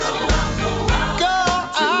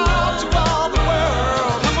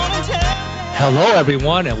Hello,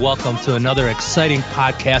 everyone, and welcome to another exciting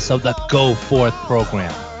podcast of the Go Forth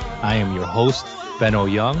program. I am your host, Benno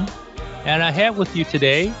Young, and I have with you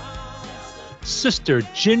today Sister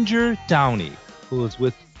Ginger Downey, who is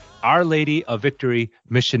with Our Lady of Victory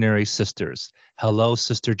Missionary Sisters. Hello,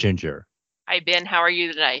 Sister Ginger. Hi, Ben. How are you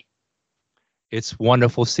today? It's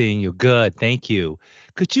wonderful seeing you. Good, thank you.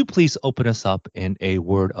 Could you please open us up in a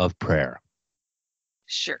word of prayer?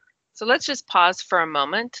 Sure. So let's just pause for a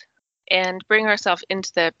moment and bring ourselves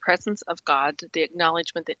into the presence of God, the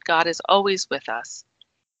acknowledgement that God is always with us.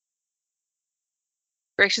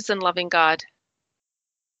 Gracious and loving God,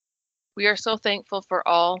 we are so thankful for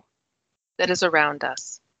all that is around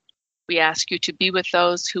us. We ask you to be with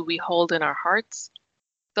those who we hold in our hearts,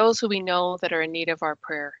 those who we know that are in need of our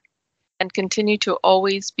prayer, and continue to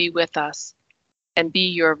always be with us and be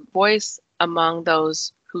your voice among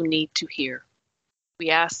those who need to hear. We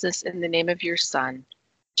ask this in the name of your Son,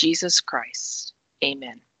 Jesus Christ.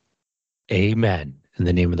 Amen. Amen. In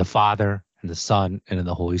the name of the Father, and the Son, and in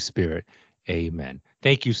the Holy Spirit. Amen.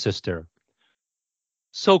 Thank you, Sister.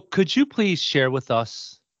 So could you please share with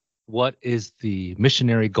us what is the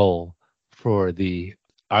missionary goal for the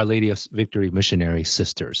Our Lady of Victory Missionary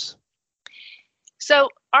Sisters? So,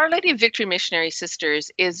 Our Lady of Victory Missionary Sisters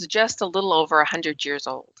is just a little over 100 years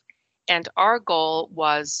old. And our goal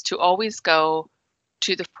was to always go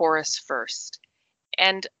to the poorest first.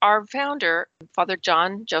 And our founder, Father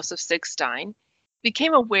John Joseph Sigstein,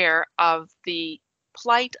 became aware of the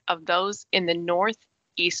plight of those in the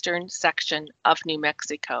northeastern section of New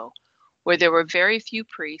Mexico, where there were very few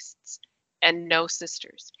priests and no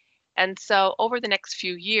sisters. And so over the next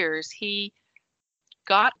few years, he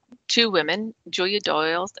got two women, Julia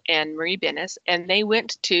Doyles and Marie Benes, and they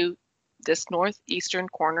went to this northeastern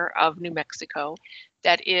corner of New Mexico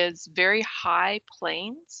that is very high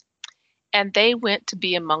plains, and they went to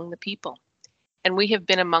be among the people. And we have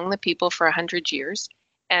been among the people for 100 years,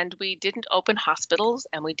 and we didn't open hospitals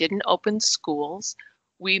and we didn't open schools.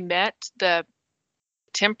 We met the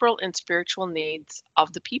temporal and spiritual needs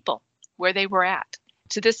of the people where they were at.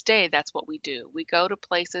 To this day, that's what we do. We go to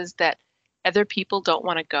places that other people don't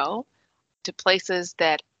want to go, to places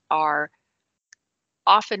that are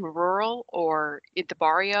often rural or in the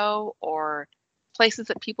barrio or places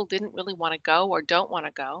that people didn't really want to go or don't want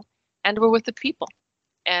to go. And we're with the people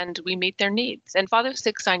and we meet their needs. And Father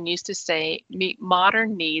Sigstein used to say, meet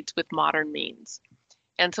modern needs with modern means.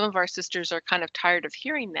 And some of our sisters are kind of tired of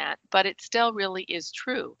hearing that, but it still really is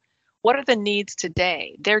true. What are the needs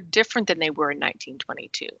today? They're different than they were in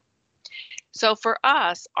 1922. So for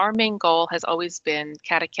us, our main goal has always been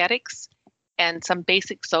catechetics and some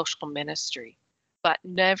basic social ministry, but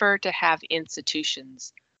never to have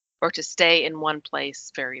institutions or to stay in one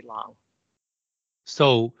place very long.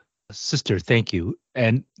 So, Sister, thank you.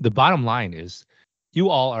 And the bottom line is you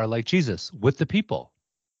all are like Jesus with the people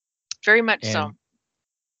Very much so.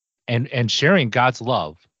 and sharing God's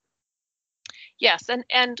love. Yes,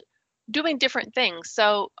 and doing different things.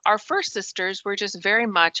 So our first sisters were just very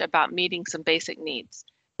much about meeting some basic needs,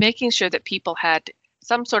 making sure that people had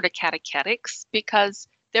some sort of catechetics, because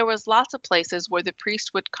there was lots of places where the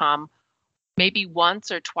priest would come maybe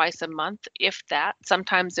once or twice a month, if that.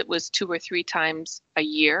 Sometimes it was 2 or 3 times a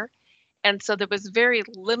year. And so there was very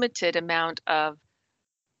limited amount of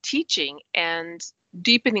teaching and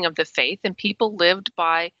deepening of the faith, and people lived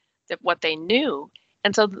by what they knew.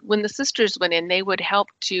 And so when the sisters went in, they would help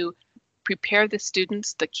to prepare the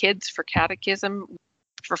students, the kids, for catechism,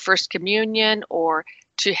 for First Communion, or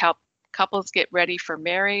to help couples get ready for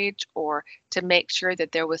marriage, or to make sure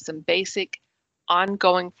that there was some basic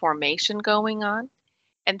ongoing formation going on.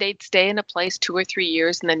 And they'd stay in a place 2 or 3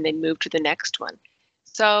 years and then they'd move to the next one.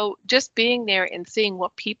 So just being there and seeing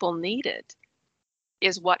what people needed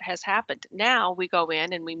is what has happened. Now we go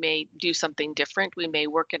in and we may do something different. We may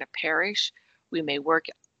work in a parish. We may work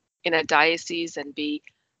in a diocese and be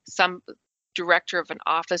some director of an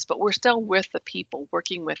office, but we're still with the people,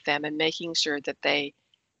 working with them and making sure that they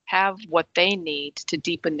have what they need to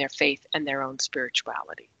deepen their faith and their own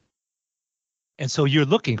spirituality. And so you're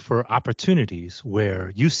looking for opportunities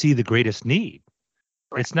where you see the greatest need.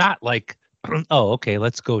 Correct. It's not like, oh, okay,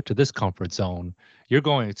 let's go to this comfort zone. You're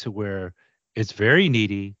going to where it's very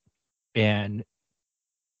needy, and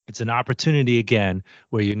it's an opportunity again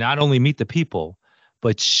where you not only meet the people,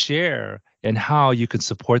 but share in how you can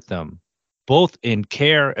support them, both in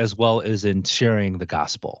care as well as in sharing the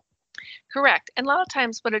gospel. Correct. And a lot of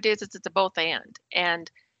times what it is it's a both and. And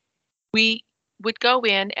we would go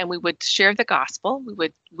in and we would share the gospel,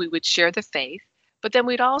 we would share the faith, but then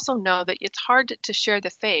we'd also know that it's hard to share the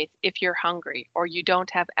faith if you're hungry or you don't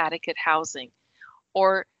have adequate housing,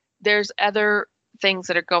 or there's other things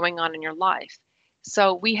that are going on in your life.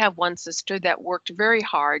 So we have one sister that worked very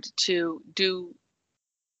hard to do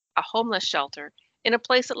a homeless shelter in a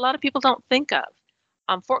place that a lot of people don't think of.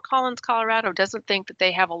 Fort Collins, Colorado doesn't think that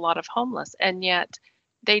they have a lot of homeless, and yet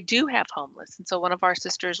they do have homeless. And so one of our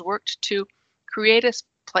sisters worked to create a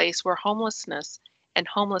place where homelessness and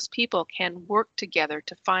homeless people can work together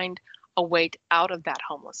to find a way out of that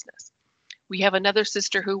homelessness. We have another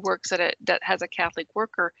sister who works that has a Catholic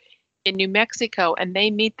worker in New Mexico, and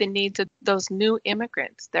they meet the needs of those new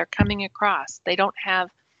immigrants. They're coming across. They don't have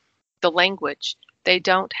the language. They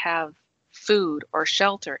don't have food or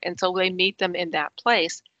shelter. And so they meet them in that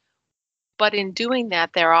place. But in doing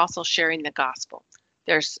that, they're also sharing the gospel.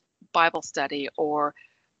 There's Bible study or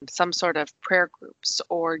some sort of prayer groups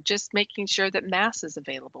or just making sure that Mass is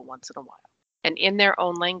available once in a while and in their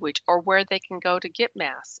own language, or where they can go to get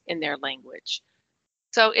Mass in their language.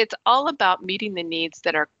 So it's all about meeting the needs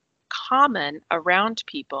that are common around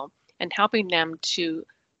people and helping them to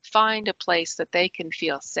find a place that they can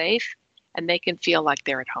feel safe and they can feel like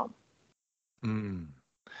they're at home. Mm.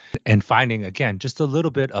 And finding, again, just a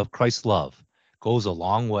little bit of Christ's love goes a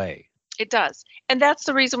long way. It does. And that's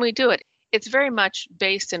the reason we do it. It's very much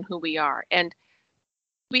based in who we are. And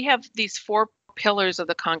we have these 4 pillars of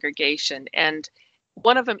the congregation, and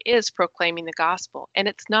one of them is proclaiming the gospel. And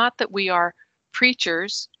it's not that we are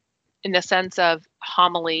preachers in the sense of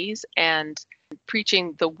homilies and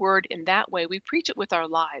preaching the word in that way. We preach it with our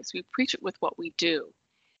lives. We preach it with what we do,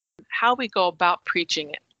 how we go about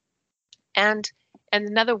preaching it. And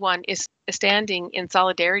another one is standing in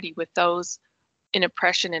solidarity with those in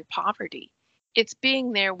oppression and poverty. It's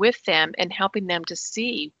being there with them and helping them to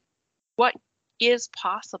see what is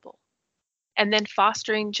possible, and then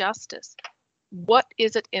fostering justice. What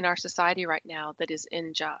is it in our society right now that is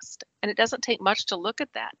unjust? And it doesn't take much to look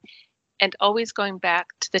at that. And always going back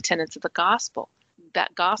to the tenets of the gospel,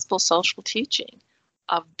 that gospel social teaching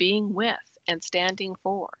of being with and standing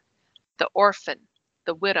for the orphan,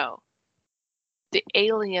 the widow, the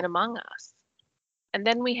alien among us. And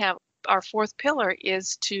then we have our 4th pillar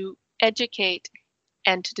is to educate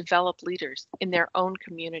and to develop leaders in their own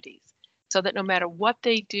communities so that no matter what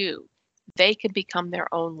they do, they can become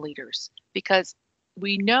their own leaders. Because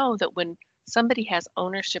we know that when somebody has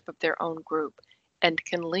ownership of their own group and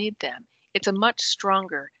can lead them, it's a much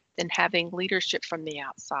stronger than having leadership from the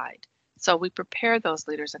outside. So we prepare those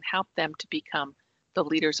leaders and help them to become the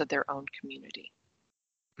leaders of their own community.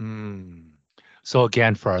 Mm. So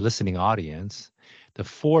again, for our listening audience, the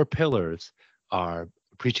 4 pillars are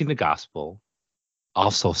preaching the gospel,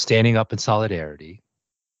 also standing up in solidarity,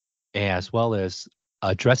 as well as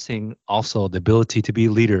addressing also the ability to be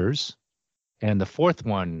leaders. And the 4th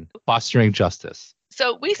one, fostering justice.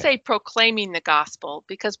 So we say proclaiming the gospel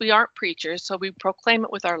because we aren't preachers, so we proclaim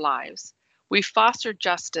it with our lives. We foster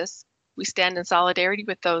justice. We stand in solidarity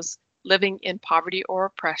with those living in poverty or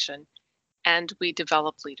oppression, and we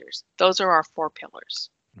develop leaders. Those are our 4 pillars.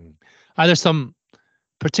 Are there some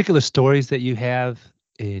particular stories that you have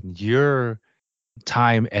in your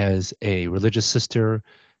time as a religious sister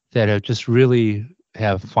that have just really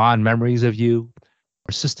have fond memories of you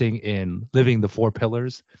assisting in living the 4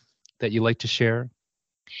 pillars that you like to share?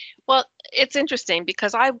 Well, it's interesting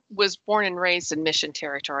because I was born and raised in Mission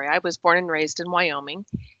Territory. I was born and raised in Wyoming,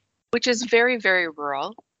 which is very, very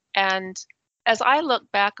rural. And as I look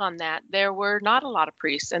back on that, there were not a lot of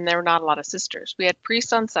priests and there were not a lot of sisters. We had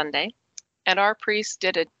priests on Sunday, and our priests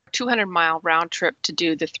did a 200-mile round trip to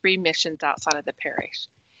do the 3 missions outside of the parish.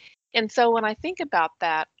 And so when I think about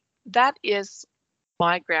that, that is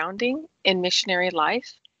my grounding in missionary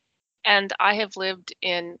life. And I have lived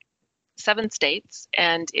in 7 states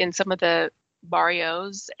and in some of the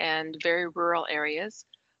barrios and very rural areas,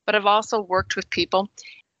 but I've also worked with people.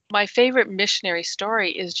 My favorite missionary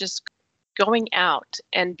story is just going out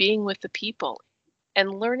and being with the people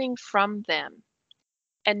and learning from them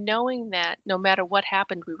and knowing that no matter what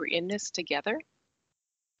happened, we were in this together.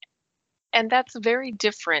 And that's very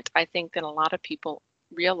different, I think, than a lot of people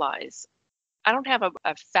realize. I don't have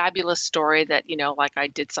a fabulous story that, like I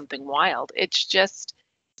did something wild. It's just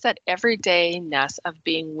that everydayness of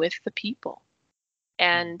being with the people.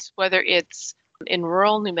 And whether it's in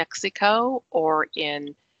rural New Mexico or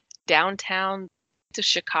in downtown to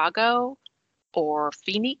Chicago or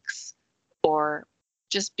Phoenix, or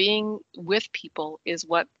just being with people is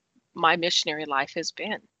what my missionary life has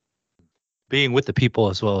been. Being with the people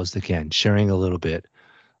as well as again, sharing a little bit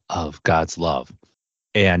of God's love.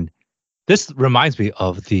 And this reminds me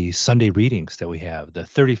of the Sunday readings that we have, the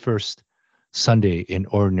 31st Sunday in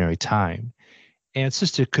Ordinary Time. And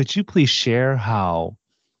sister, could you please share how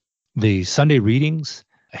the Sunday readings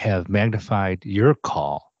have magnified your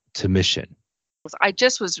call to mission? I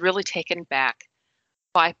just was really taken back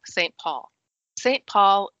by St. Paul. St.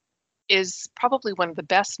 Paul is probably one of the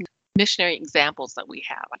best missionary examples that we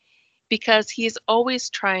have because he is always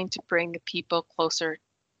trying to bring the people closer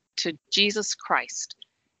to Jesus Christ.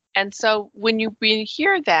 And so when you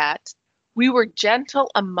hear that, we were gentle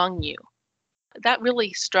among you, that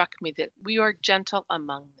really struck me, that we are gentle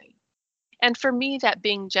among them. And for me, that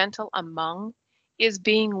being gentle among is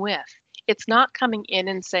being with. It's not coming in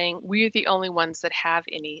and saying we're the only ones that have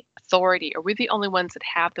any authority or we're the only ones that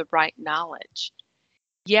have the right knowledge.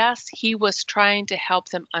 Yes, he was trying to help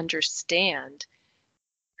them understand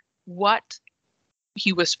what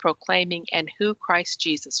he was proclaiming and who Christ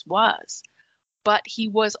Jesus was, but he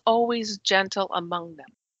was always gentle among them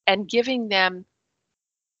and giving them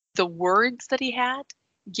the words that he had,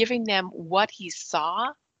 giving them what he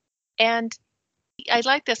saw. And I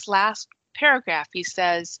like this last paragraph. He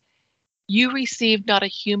says, "You received not a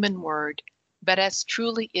human word, but as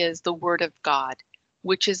truly is the word of God,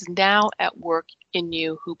 which is now at work in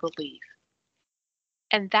you who believe."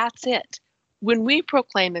 And that's it. When we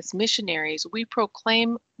proclaim as missionaries, we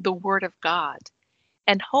proclaim the word of God.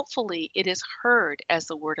 And hopefully it is heard as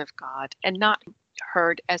the word of God and not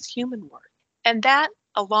heard as human word. And that,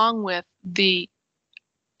 along with the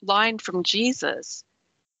line from Jesus,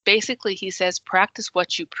 basically he says, practice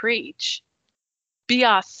what you preach, be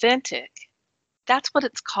authentic. That's what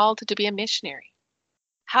it's called to be a missionary.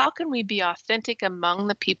 How can we be authentic among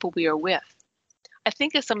the people we are with? I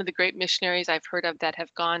think of some of the great missionaries I've heard of that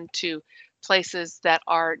have gone to places that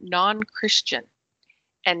are non-Christian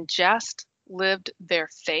and just lived their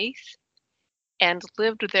faith and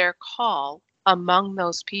lived their call among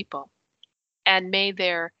those people and made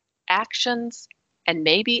their actions and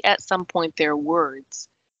maybe at some point their words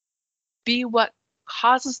be what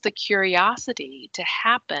causes the curiosity to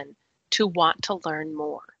happen to want to learn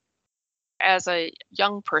more. As a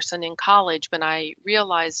young person in college, when I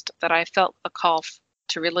realized that I felt a call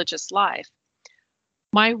to religious life,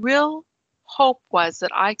 my real hope was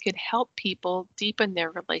that I could help people deepen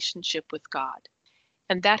their relationship with God.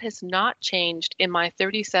 And that has not changed in my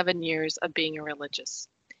 37 years of being a religious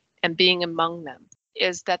and being among them,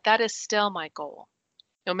 is that is still my goal.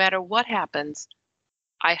 No matter what happens,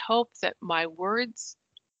 I hope that my words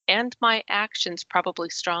and my actions, probably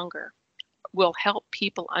stronger, will help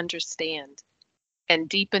people understand and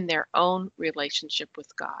deepen their own relationship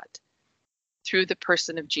with God through the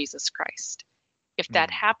person of Jesus Christ. If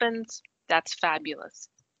that happens, that's fabulous.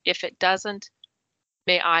 If it doesn't,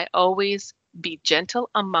 may I always be gentle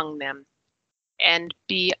among them and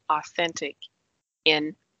be authentic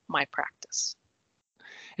in my practice.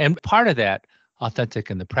 And part of that authentic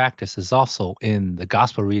in the practice is also in the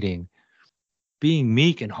gospel reading, being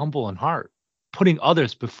meek and humble in heart, putting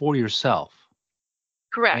others before yourself.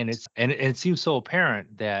 And Correct. it seems so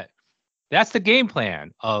apparent that that's the game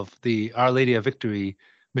plan of the Our Lady of Victory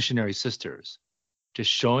missionary sisters,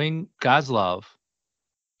 just showing God's love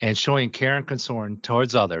and showing care and concern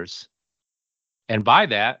towards others. And by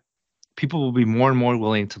that, people will be more and more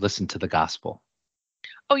willing to listen to the gospel.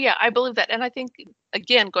 Oh, yeah, I believe that. And I think,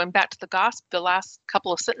 again, going back to the gospel, the last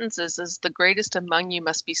couple of sentences is the greatest among you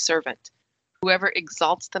must be servant. Whoever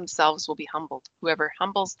exalts themselves will be humbled. Whoever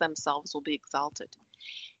humbles themselves will be exalted.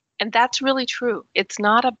 And that's really true. It's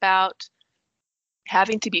not about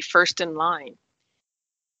having to be first in line,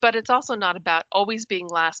 but it's also not about always being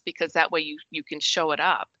last because that way you can show it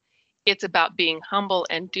up. It's about being humble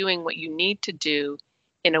and doing what you need to do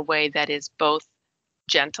in a way that is both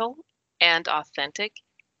gentle and authentic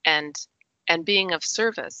and being of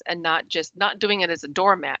service and not doing it as a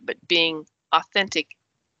doormat, but being authentic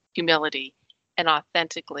humility and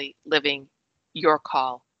authentically living your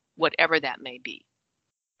call, whatever that may be.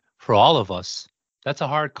 For all of us, that's a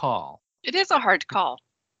hard call. It is a hard call.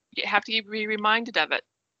 You have to be reminded of it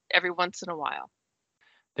every once in a while.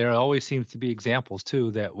 There always seems to be examples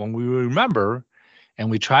too that when we remember and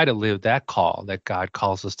we try to live that call that God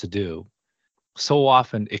calls us to do, so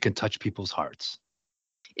often it can touch people's hearts.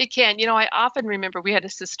 It can. I often remember we had a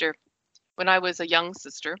sister when I was a young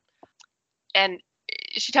sister, and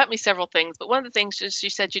she taught me several things. But one of the things is she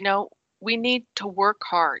said, we need to work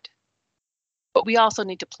hard, but we also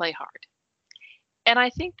need to play hard. And I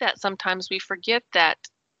think that sometimes we forget that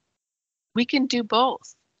we can do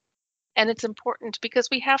both. And it's important because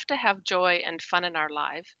we have to have joy and fun in our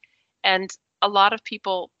life. And a lot of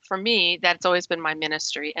people, for me, that's always been my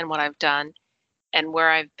ministry and what I've done and where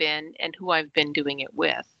I've been and who I've been doing it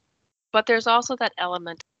with. But there's also that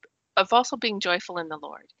element of also being joyful in the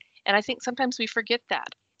Lord. And I think sometimes we forget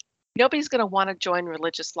that. nobody's going to want to join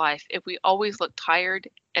religious life if we always look tired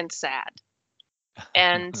and sad.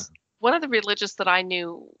 And one of the religious that I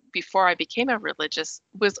knew before I became a religious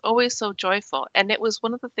was always so joyful. And it was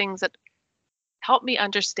one of the things that helped me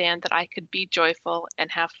understand that I could be joyful and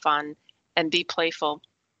have fun and be playful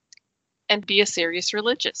and be a serious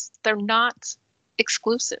religious. They're not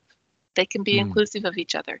exclusive. They can be inclusive of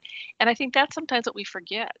each other. And I think that's sometimes what we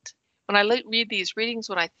forget. When I read these readings,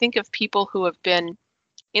 when I think of people who have been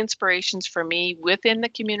inspirations for me within the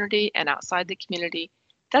community and outside the community,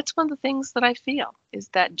 that's one of the things that I feel is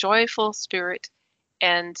that joyful spirit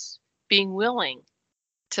and being willing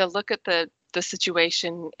to look at the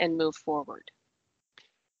situation and move forward.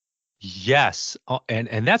 Yes,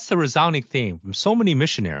 and that's the resounding theme from so many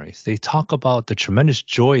missionaries. They talk about the tremendous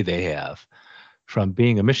joy they have from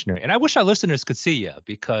being a missionary. And I wish our listeners could see you,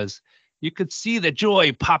 because you could see the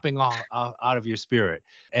joy popping out of your spirit.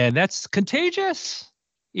 And that's contagious.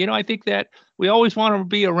 I think that we always want to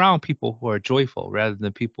be around people who are joyful rather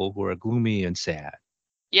than people who are gloomy and sad.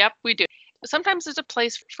 Yep, we do. Sometimes there's a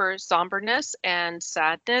place for somberness and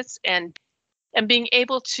sadness and being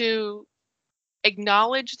able to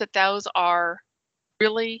acknowledge that those are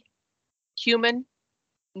really human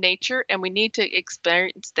nature and we need to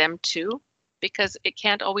experience them too, because it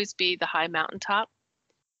can't always be the high mountaintop.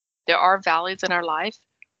 There are valleys in our life,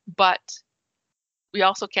 but we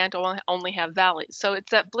also can't only have valleys. So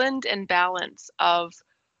it's that blend and balance of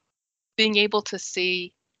being able to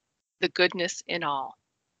see the goodness in all,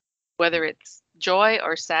 whether it's joy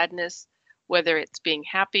or sadness, whether it's being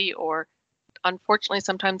happy or unfortunately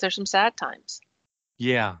sometimes there's some sad times.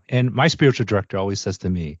 Yeah. And my spiritual director always says to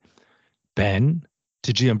me, Ben,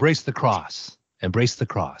 did you embrace the cross? Embrace the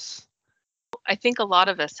cross. I think a lot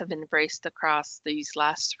of us have embraced the cross these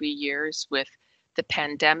last 3 years with the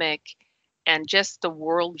pandemic and just the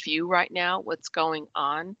worldview right now, what's going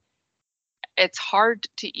on. It's hard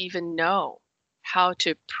to even know how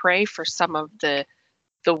to pray for some of the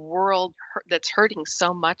world that's hurting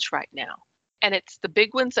so much right now. And it's the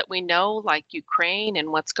big ones that we know, like Ukraine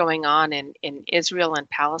and what's going on in Israel and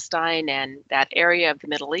Palestine and that area of the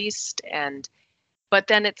Middle East. But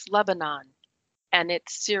then it's Lebanon and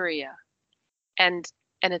it's Syria and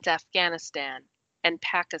it's Afghanistan and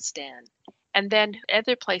Pakistan. And then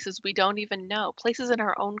other places we don't even know, places in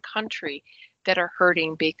our own country that are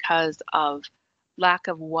hurting because of lack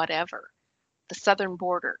of whatever. The southern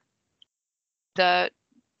border, the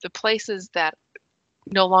places that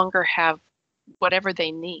no longer have whatever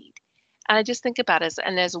they need. And I just think about it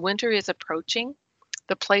as winter is approaching,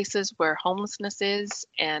 the places where homelessness is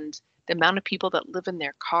and the amount of people that live in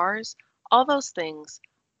their cars, all those things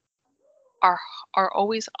are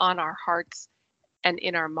always on our hearts and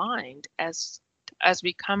in our mind as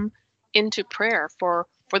we come into prayer for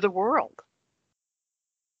the world,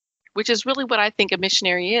 which is really what I think a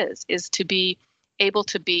missionary is to be able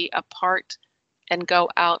to be a part and go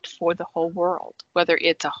out for the whole world, whether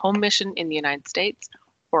it's a home mission in the United States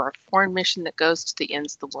or a foreign mission that goes to the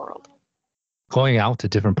ends of the world. Going out to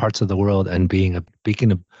different parts of the world and being a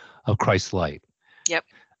beacon of Christ's light. Yep.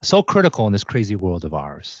 So critical in this crazy world of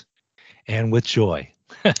ours. And with joy.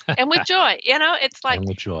 And with joy. It's like, and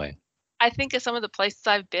with joy. I think of some of the places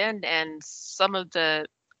I've been and some of the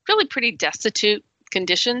really pretty destitute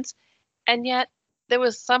conditions. And yet there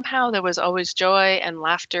was always joy and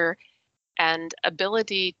laughter and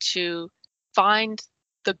ability to find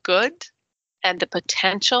the good and the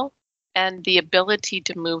potential and the ability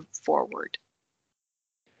to move forward.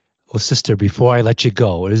 Well, sister, before I let you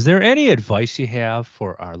go, is there any advice you have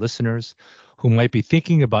for our listeners who might be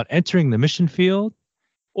thinking about entering the mission field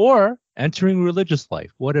or entering religious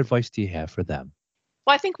life? What advice do you have for them?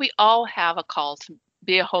 Well, I think we all have a call to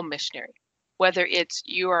be a home missionary, whether it's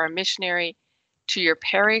you are a missionary to your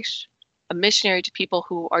parish, a missionary to people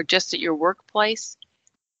who are just at your workplace.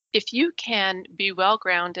 If you can be well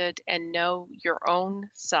grounded and know your own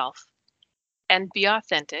self and be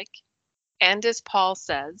authentic, and as Paul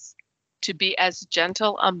says, to be as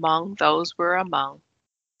gentle among those we're among,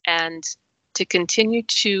 and to continue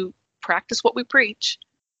to practice what we preach,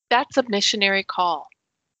 that's a missionary call.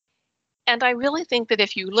 And I really think that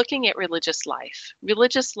if you're looking at religious life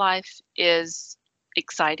is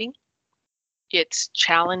exciting, it's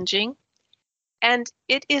challenging, and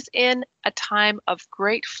it is in a time of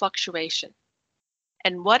great fluctuation.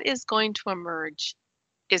 And what is going to emerge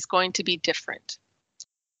is going to be different.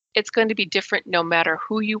 It's going to be different no matter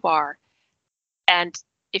who you are. And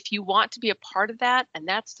if you want to be a part of that, and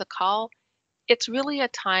that's the call, it's really a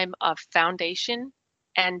time of foundation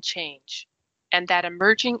and change. And that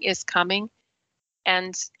emerging is coming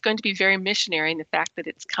and going to be very missionary in the fact that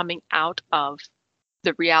it's coming out of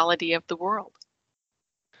the reality of the world.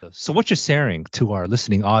 So what you're sharing to our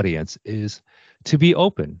listening audience is to be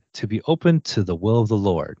open to the will of the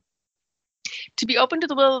Lord. To be open to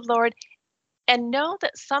the will of the Lord and know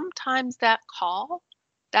that sometimes that call,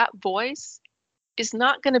 that voice, is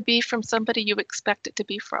not going to be from somebody you expect it to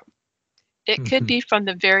be from. It could be from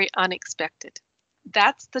the very unexpected.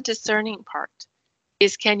 That's the discerning part,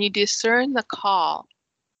 is can you discern the call?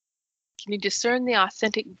 Can you discern the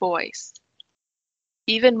authentic voice,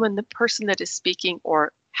 even when the person that is speaking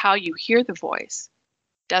or how you hear the voice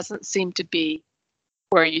doesn't seem to be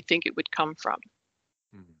where you think it would come from?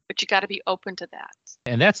 But you got to be open to that.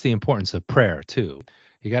 And that's the importance of prayer too.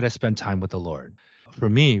 You got to spend time with the Lord. For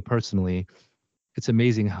me personally, it's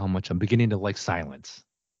amazing how much I'm beginning to like silence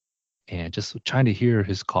and just trying to hear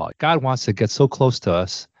his call. God wants to get so close to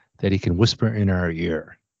us that he can whisper in our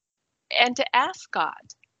ear. And to ask God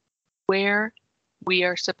where we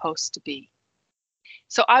are supposed to be.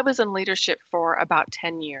 So I was in leadership for about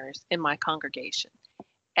 10 years in my congregation,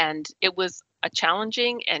 and it was a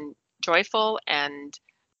challenging and joyful and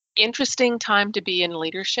interesting time to be in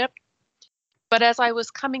leadership. But as I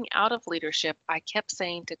was coming out of leadership, I kept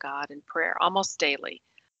saying to God in prayer almost daily,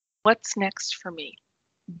 what's next for me?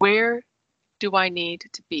 Where do I need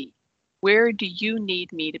to be? Where do you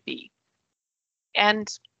need me to be? And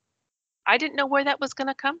I didn't know where that was going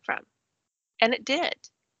to come from. And it did.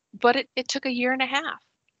 But it took a year and a half.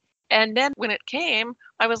 And then when it came,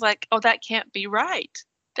 I was like, oh, that can't be right.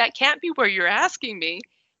 That can't be where you're asking me.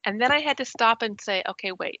 And then I had to stop and say,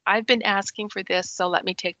 okay, wait, I've been asking for this, so let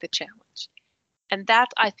me take the challenge. And that,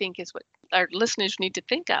 I think, is what our listeners need to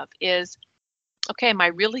think of is, okay, am I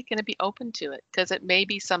really going to be open to it? Because it may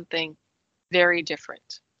be something very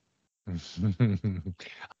different.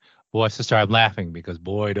 Boy, sister, I'm laughing because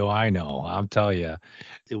boy, do I know. I'm telling you,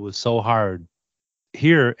 it was so hard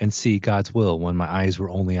hear and see God's will when my eyes were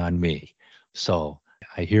only on me. So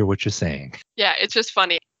I hear what you're saying. Yeah, it's just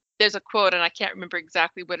funny. There's a quote, and I can't remember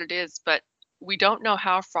exactly what it is, but we don't know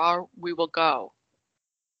how far we will go.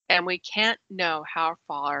 And we can't know how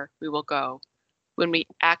far we will go when we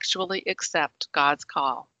actually accept God's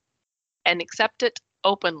call and accept it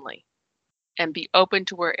openly and be open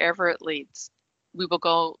to wherever it leads. We will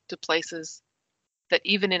go to places that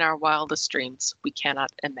even in our wildest dreams, we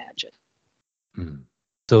cannot imagine. Mm.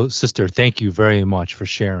 So, sister, thank you very much for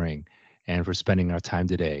sharing and for spending our time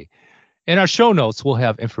today. In our show notes, we'll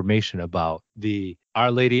have information about the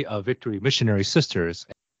Our Lady of Victory Missionary Sisters.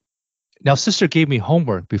 Now, sister gave me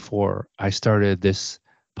homework before I started this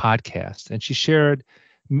podcast, and she shared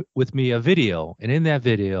with me a video. And in that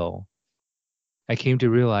video, I came to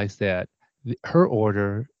realize that her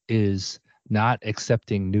order is not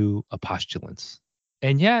accepting new apostolants.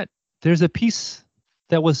 And yet, there's a piece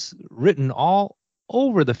that was written all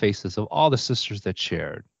over the faces of all the sisters that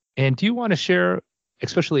shared. And do you want to share,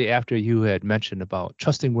 especially after you had mentioned about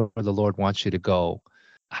trusting where the Lord wants you to go,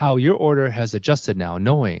 how your order has adjusted now,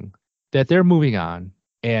 knowing that they're moving on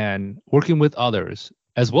and working with others,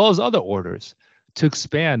 as well as other orders, to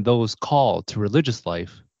expand those called to religious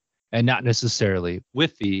life and not necessarily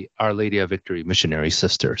with the Our Lady of Victory missionary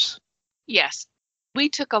sisters? Yes, we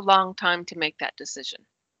took a long time to make that decision,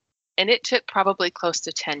 and it took probably close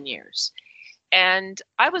to 10 years. And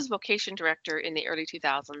I was vocation director in the early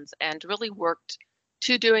 2000s and really worked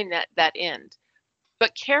to doing that end.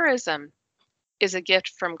 But charism is a gift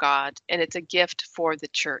from God, and it's a gift for the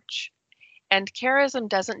church. And charism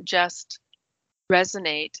doesn't just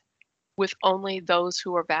resonate with only those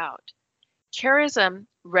who are vowed. Charism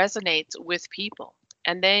resonates with people,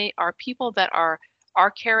 and they are people that are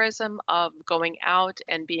our charism of going out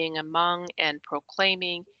and being among and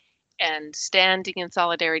proclaiming and standing in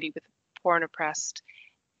solidarity with the poor and oppressed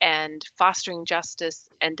and fostering justice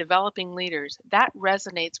and developing leaders. That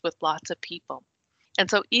resonates with lots of people. And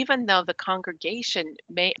so even though the congregation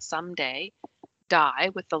may someday die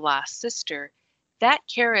with the last sister, that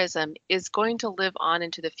charism is going to live on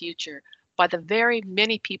into the future by the very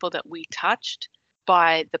many people that we touched,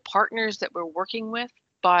 by the partners that we're working with,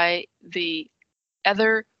 by the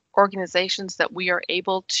other organizations that we are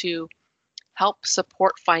able to help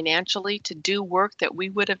support financially to do work that we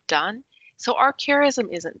would have done. So our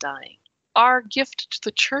charism isn't dying. Our gift to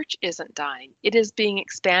the church isn't dying. It is being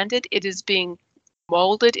expanded. It is being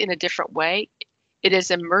molded in a different way. It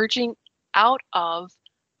is emerging out of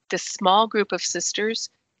this small group of sisters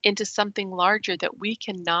into something larger that we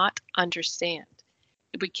cannot understand.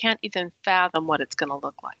 We can't even fathom what it's going to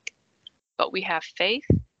look like. But we have faith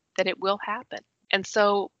that it will happen. And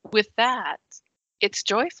so with that, it's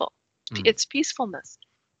joyful. It's peacefulness.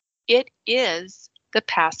 It is the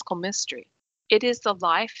Paschal mystery. It is the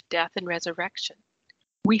life, death, and resurrection.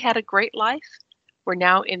 We had a great life. We're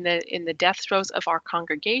now in the death throes of our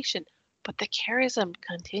congregation, but the charism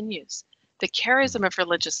continues. The charism of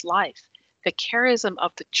religious life, the charism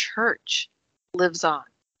of the church lives on.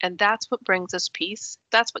 And that's what brings us peace.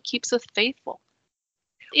 That's what keeps us faithful.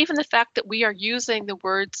 Even the fact that we are using the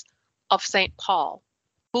words of St. Paul,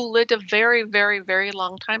 who lived a very, very, very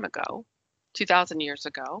long time ago, 2,000 years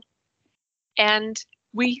ago, and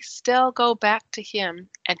we still go back to him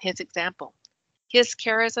and his example. His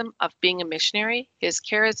charism of being a missionary, his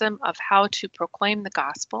charism of how to proclaim the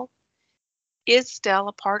gospel is still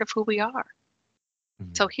a part of who we are.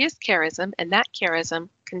 So his charism and that charism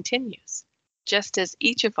continues, just as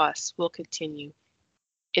each of us will continue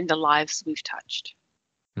in the lives we've touched.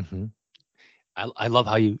 Mm-hmm. I love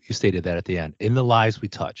how you stated that at the end. In the lives we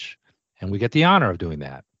touch. And we get the honor of doing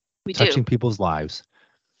that, We touching do. people's lives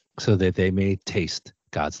so that they may taste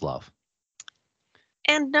God's love.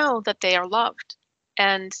 And know that they are loved.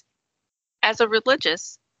 And as a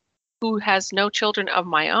religious who has no children of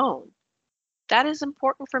my own, that is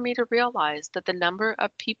important for me to realize that the number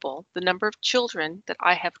of people, the number of children that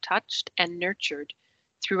I have touched and nurtured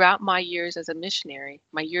throughout my years as a missionary,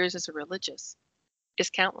 my years as a religious, is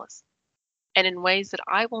countless, and in ways that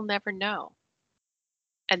I will never know.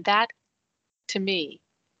 And that, to me,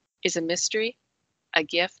 is a mystery, a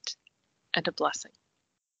gift, and a blessing.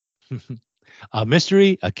 A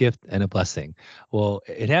mystery, a gift, and a blessing. Well,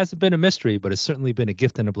 it hasn't been a mystery, but it's certainly been a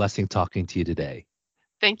gift and a blessing talking to you today.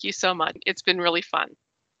 Thank you so much. It's been really fun.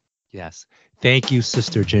 Yes. Thank you,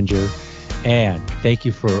 Sister Ginger. And thank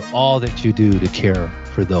you for all that you do to care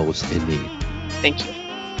for those in need. Thank you.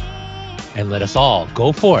 And let us all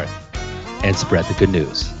go forth and spread the good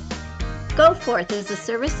news. Go Forth is a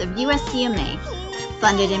service of USCMA,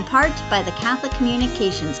 funded in part by the Catholic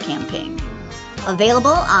Communications Campaign.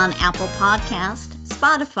 Available on Apple Podcast,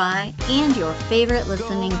 Spotify, and your favorite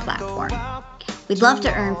listening platform. We'd love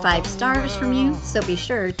to earn 5 stars from you, so be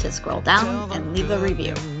sure to scroll down and leave a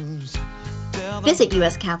review. Visit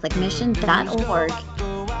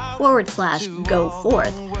uscatholicmission.org/Go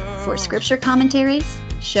Forth for scripture commentaries,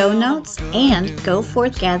 show notes, and Go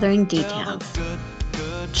Forth gathering details.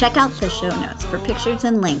 Check out the show notes for pictures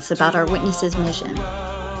and links about our Witnesses mission.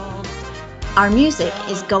 Our music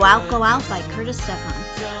is Go Out by Curtis Stefan,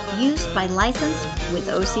 used by license with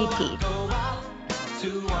OCP.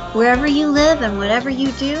 Wherever you live and whatever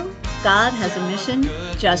you do, God has a mission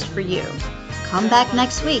just for you. Come back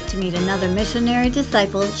next week to meet another missionary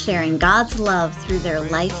disciple sharing God's love through their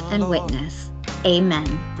life and witness.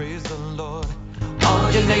 Amen. Praise the Lord,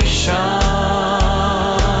 all your nations.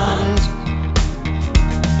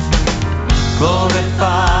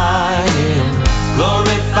 Glorify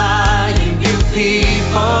Him, you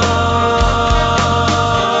people.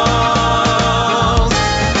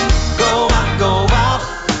 Go out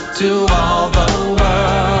to all